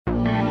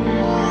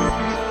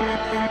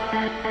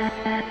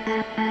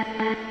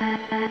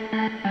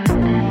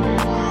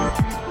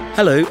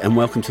Hello and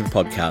welcome to the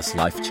podcast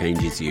Life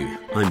Changes You.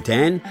 I'm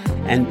Dan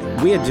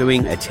and we are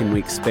doing a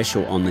 10-week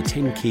special on the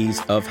 10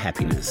 keys of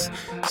happiness.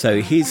 So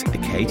here's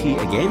Katie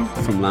again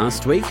from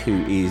last week,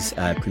 who is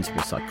a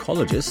principal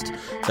psychologist.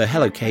 So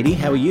hello Katie,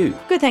 how are you?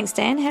 Good, thanks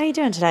Dan. How are you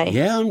doing today?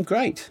 Yeah, I'm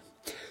great.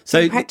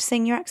 So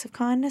practicing your acts of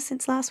kindness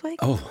since last week?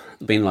 Oh,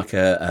 been like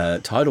a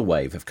tidal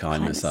wave of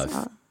kindness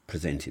I've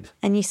presented.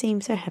 And you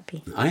seem so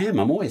happy. I am.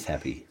 I'm always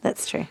happy.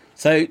 That's true.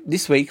 So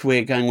this week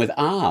we're going with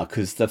R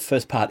because the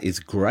first part is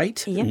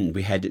great. Yep.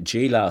 We had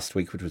G last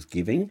week, which was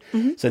giving.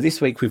 Mm-hmm. So this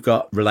week we've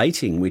got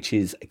relating, which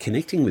is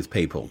connecting with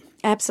people.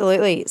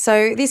 Absolutely.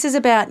 So this is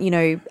about,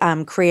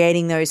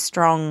 creating those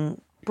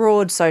strong,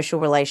 broad social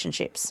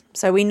relationships.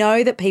 So we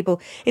know that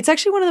it's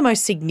actually one of the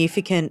most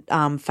significant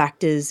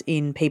factors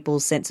in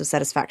people's sense of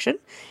satisfaction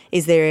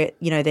is their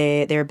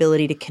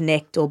ability to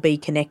connect or be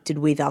connected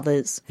with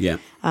others. Yeah.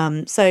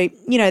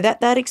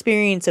 That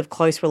experience of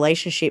close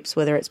relationships,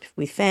 whether it's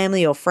with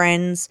family or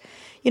friends,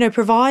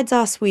 provides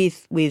us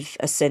with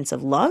a sense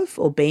of love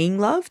or being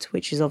loved,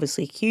 which is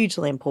obviously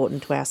hugely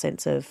important to our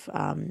sense of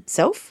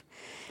self,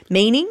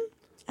 meaning,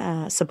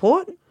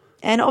 support.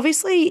 And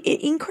obviously it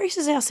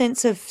increases our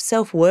sense of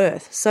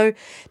self-worth. So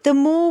the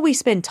more we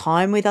spend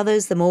time with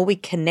others, the more we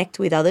connect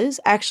with others,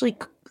 actually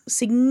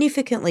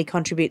significantly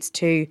contributes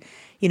to,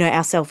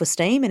 our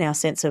self-esteem and our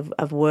sense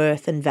of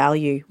worth and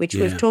value, which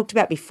we've talked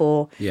about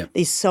before,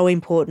 is so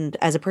important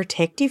as a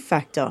protective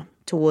factor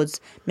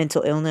towards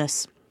mental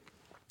illness.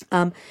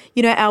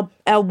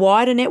 Our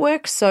wider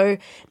networks, so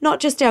not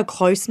just our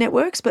close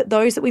networks, but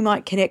those that we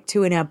might connect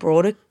to in our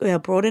broader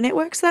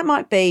networks. That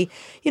might be,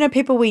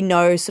 people we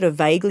know sort of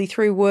vaguely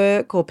through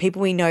work, or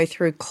people we know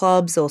through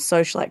clubs or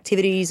social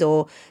activities,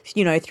 or,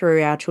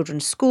 through our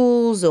children's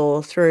schools,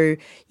 or through,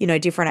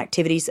 different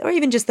activities, or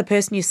even just the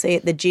person you see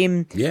at the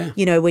gym. Yeah.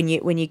 When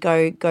you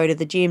go to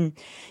the gym,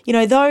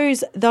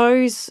 those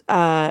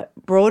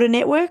broader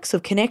networks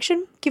of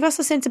connection give us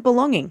a sense of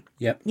belonging.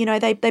 Yep.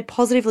 They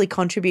positively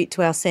contribute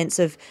to our sense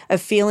of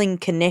feeling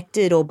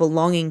connected or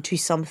belonging to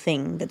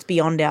something that's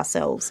beyond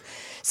ourselves.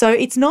 So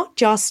it's not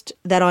just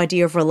that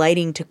idea of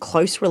relating to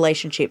close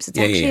relationships. It's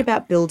actually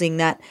about building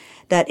that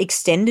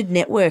extended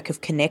network of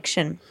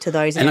connection to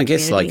those in our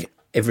community. And I guess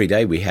every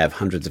day we have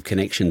hundreds of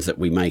connections that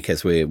we make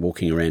as we're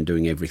walking around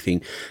doing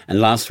everything. And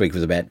last week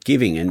was about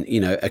giving. And,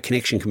 a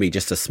connection can be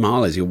just a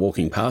smile as you're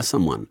walking past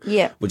someone.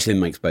 Yeah. Which then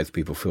makes both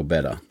people feel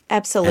better.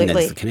 Absolutely. And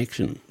that's the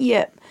connection.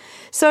 Yeah.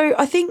 So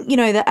I think,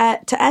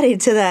 to add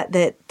into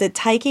that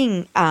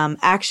taking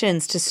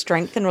actions to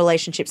strengthen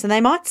relationships, and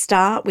they might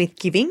start with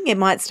giving. It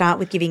might start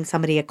with giving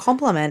somebody a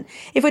compliment.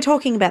 If we're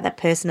talking about that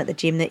person at the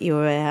gym that you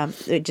were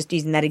just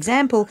using that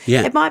example,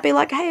 it might be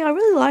like, hey, I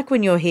really like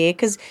when you're here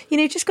because,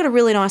 you've just got a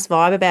really nice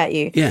vibe about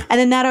you. Yeah. And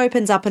then that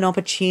opens up an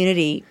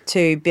opportunity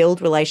to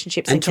build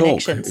relationships and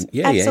connections.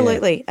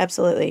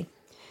 Absolutely.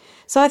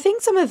 So I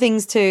think some of the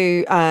things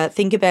to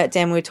think about,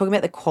 Dan, when we're talking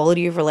about the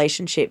quality of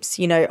relationships,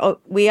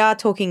 we are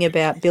talking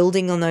about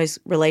building on those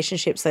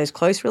relationships, those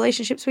close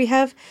relationships we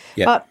have.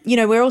 Yep. But,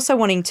 we're also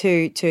wanting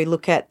to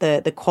look at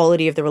the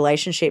quality of the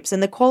relationships.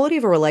 And the quality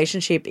of a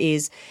relationship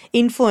is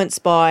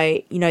influenced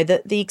by,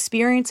 the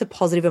experience of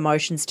positive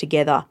emotions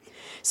together.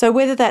 So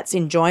whether that's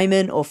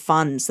enjoyment or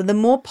fun. So the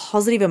more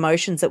positive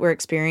emotions that we're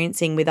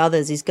experiencing with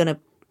others is going to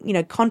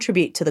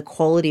contribute to the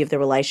quality of the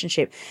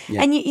relationship.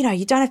 Yeah. And,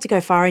 you don't have to go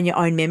far in your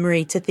own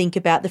memory to think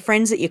about the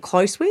friends that you're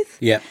close with,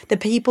 the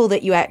people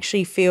that you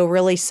actually feel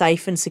really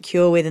safe and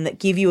secure with and that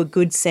give you a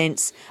good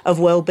sense of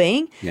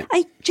well-being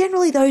are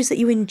generally those that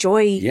you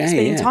enjoy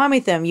spending time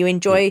with them. You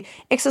enjoy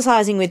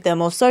exercising with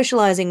them or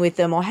socialising with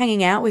them or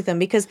hanging out with them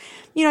because,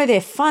 they're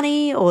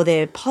funny or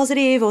they're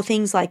positive or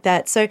things like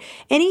that. So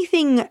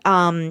anything,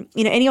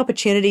 any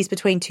opportunities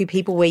between two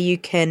people where you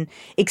can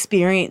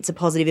experience a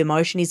positive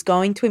emotion is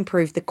going to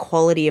improve the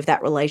quality of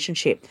that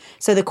relationship.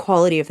 So the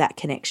quality of that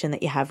connection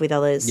that you have with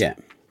others. Yeah.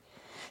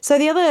 So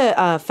the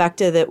other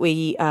factor that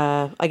we,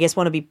 want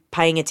to be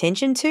paying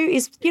attention to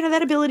is,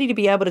 that ability to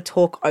be able to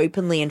talk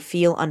openly and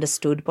feel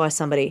understood by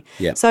somebody.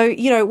 Yeah. So,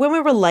 when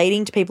we're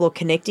relating to people or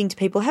connecting to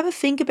people, have a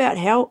think about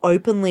how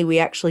openly we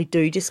actually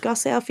do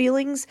discuss our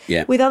feelings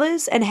with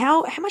others and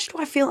how much do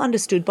I feel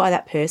understood by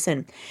that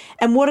person?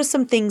 And what are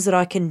some things that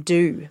I can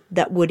do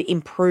that would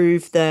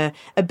improve the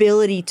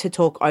ability to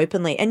talk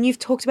openly? And you've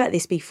talked about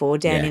this before,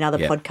 Dan, in other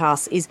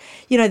podcasts, is,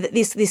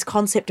 this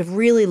concept of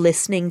really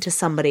listening to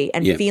somebody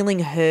and feeling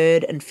heard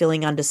and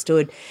feeling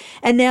understood.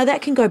 And now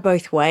that can go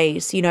both ways.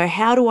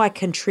 How do I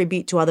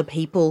contribute to other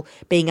people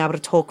being able to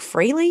talk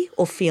freely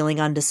or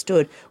feeling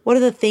understood? What are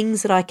the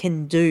things that I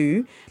can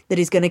do that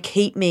is going to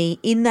keep me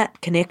in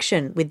that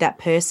connection with that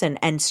person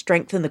and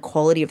strengthen the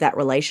quality of that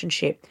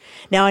relationship?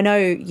 Now, I know,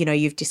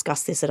 you've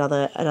discussed this at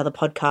other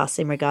podcasts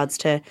in regards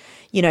to,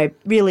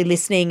 really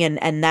listening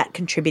and that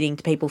contributing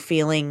to people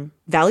feeling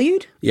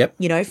valued,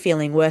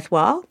 feeling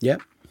worthwhile.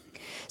 Yep.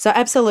 So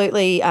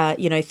absolutely,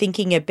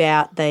 thinking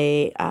about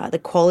the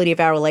quality of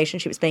our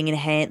relationships being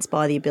enhanced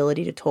by the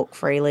ability to talk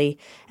freely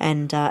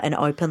and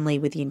openly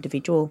with the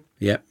individual.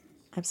 Yep.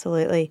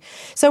 Absolutely.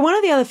 So one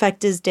of the other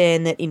factors,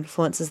 Dan, that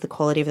influences the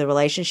quality of the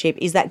relationship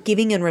is that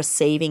giving and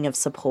receiving of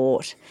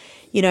support.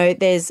 You know,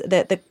 there's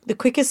the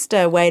quickest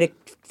way to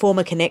form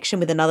a connection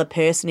with another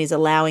person is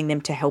allowing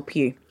them to help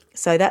you.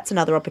 So that's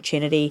another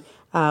opportunity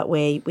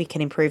where we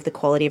can improve the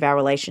quality of our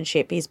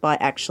relationship is by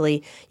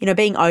actually, you know,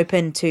 being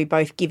open to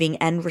both giving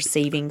and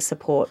receiving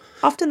support.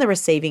 Often the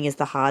receiving is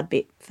the hard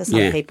bit for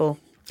some people.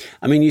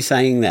 I mean, you're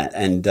saying that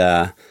and,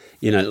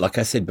 you know, like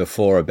I said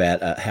before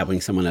about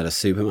helping someone at a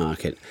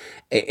supermarket,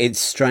 it's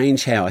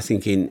strange how I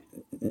think in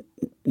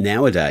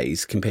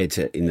nowadays compared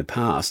to in the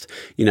past,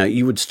 you know,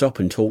 you would stop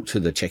and talk to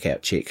the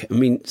checkout chick. I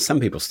mean, some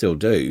people still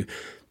do,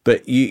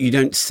 but you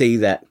don't see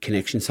that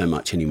connection so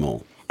much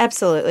anymore.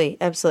 Absolutely,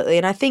 absolutely.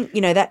 And I think, you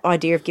know, that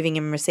idea of giving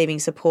and receiving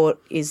support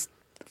is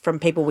from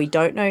people we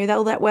don't know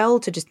that well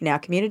to just in our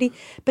community,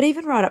 but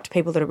even right up to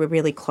people that we're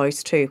really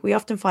close to. We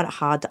often find it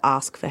hard to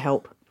ask for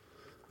help.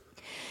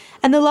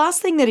 And the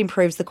last thing that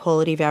improves the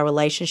quality of our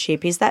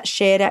relationship is that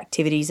shared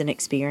activities and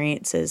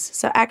experiences.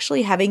 So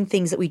actually having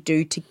things that we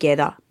do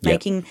together,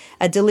 making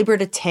a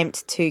deliberate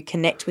attempt to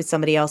connect with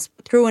somebody else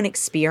through an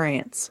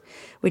experience,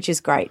 which is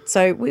great.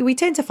 So we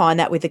tend to find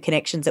that with the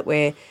connections that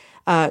we're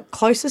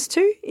closest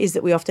to is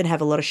that we often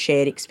have a lot of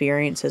shared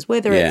experiences,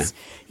 whether it's,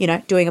 you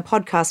know, doing a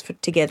podcast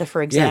together,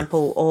 for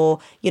example, or,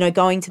 you know,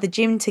 going to the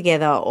gym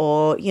together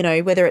or, you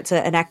know, whether it's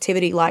an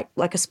activity like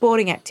a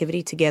sporting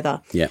activity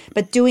together. Yeah.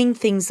 But doing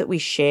things that we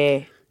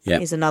share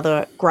is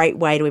another great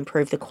way to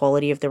improve the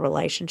quality of the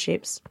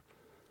relationships.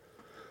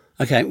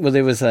 Okay, well,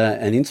 there was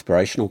an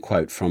inspirational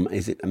quote from,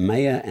 is it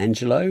Maya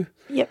Angelou?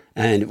 Yep.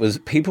 And it was,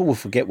 people will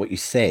forget what you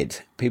said,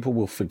 people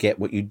will forget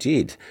what you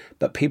did,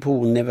 but people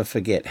will never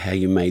forget how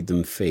you made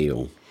them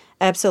feel.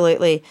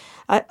 Absolutely.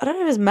 I don't know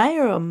if it was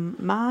Maya or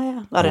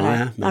Maya. I don't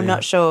know. I'm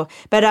not sure.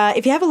 But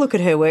if you have a look at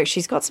her work,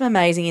 she's got some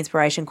amazing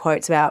inspiration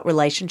quotes about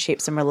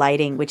relationships and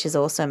relating, which is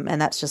awesome, and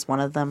that's just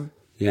one of them.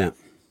 Yeah.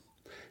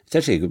 It's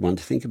actually a good one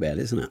to think about,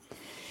 isn't it?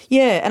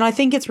 Yeah, and I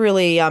think it's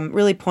really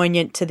really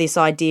poignant to this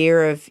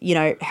idea of, you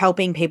know,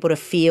 helping people to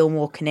feel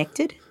more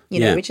connected, you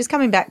know, which is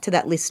coming back to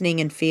that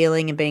listening and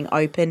feeling and being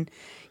open,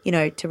 you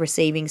know, to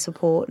receiving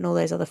support and all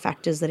those other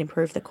factors that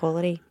improve the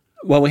quality.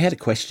 Well, we had a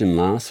question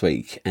last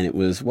week and it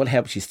was, what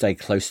helps you stay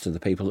close to the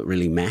people that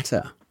really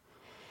matter?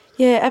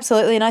 Yeah,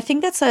 absolutely. And I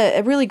think that's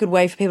a really good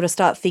way for people to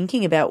start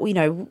thinking about, you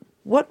know,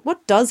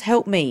 what does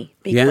help me?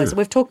 Because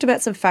we've talked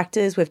about some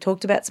factors, we've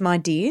talked about some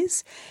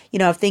ideas, you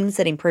know, of things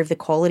that improve the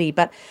quality.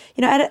 But,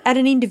 you know, at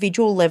an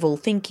individual level,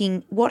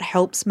 thinking what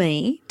helps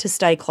me to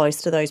stay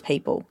close to those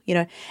people, you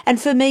know. And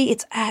for me,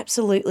 it's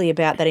absolutely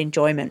about that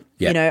enjoyment.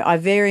 Yep. You know, I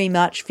very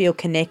much feel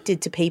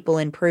connected to people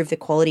and improve the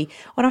quality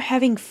when I'm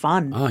having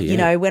fun. Oh, yeah. You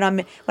know, when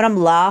I'm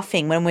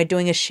laughing, when we're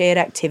doing a shared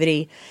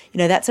activity, you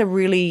know, that's a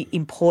really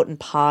important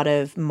part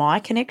of my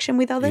connection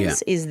with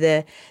others is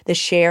the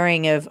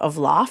sharing of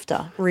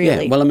laughter, really.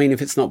 Yeah, well, I mean,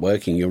 if it's not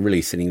working, you're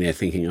really sitting there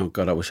thinking, oh,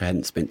 God, I wish I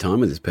hadn't spent time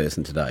with this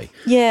person today.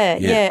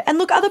 Yeah. And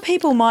look, other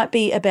people might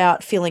be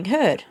about feeling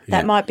heard.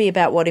 That might be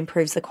about what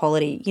improves the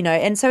quality, you know,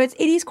 and so it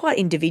is quite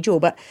individual.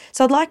 But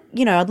so I'd like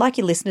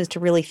your listeners to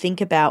really think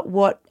about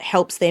what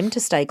helps them to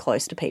stay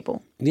close to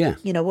people. Yeah.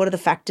 You know, what are the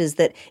factors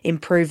that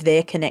improve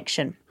their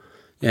connection?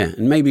 Yeah,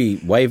 and maybe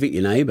wave at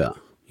your neighbour.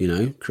 You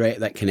know, create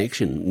that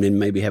connection and then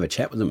maybe have a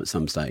chat with them at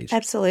some stage.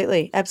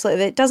 Absolutely.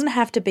 It doesn't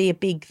have to be a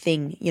big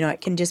thing. You know,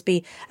 it can just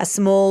be a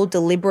small,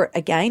 deliberate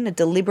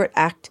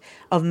act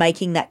of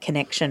making that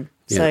connection.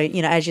 Yeah. So,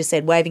 you know, as you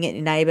said, waving at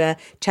your neighbour,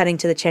 chatting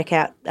to the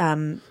checkout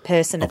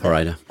person.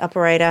 Operator.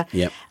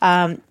 Yep.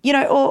 You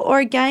know, or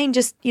again,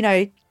 just, you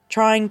know,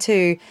 trying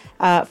to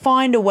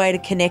find a way to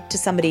connect to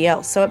somebody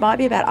else. So it might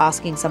be about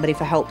asking somebody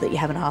for help that you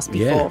haven't asked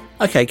before.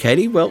 Yeah. Okay,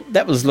 Katie. Well,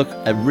 that was,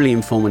 a really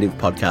informative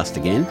podcast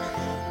again.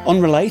 On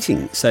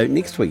relating, so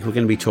next week we're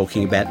going to be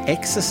talking about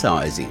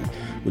exercising,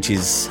 which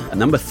is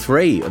number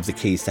 3 of the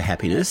keys to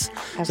happiness.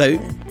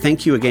 Absolutely. So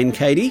thank you again,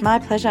 Katie. My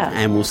pleasure.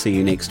 And we'll see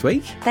you next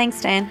week.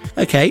 Thanks, Dan.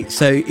 Okay,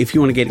 so if you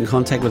want to get in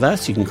contact with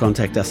us, you can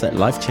contact us at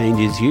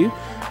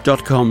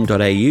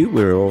lifechangesyou.com.au.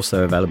 We're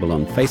also available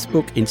on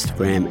Facebook,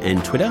 Instagram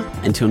and Twitter.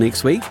 Until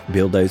next week,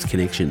 build those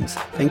connections.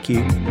 Thank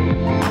you.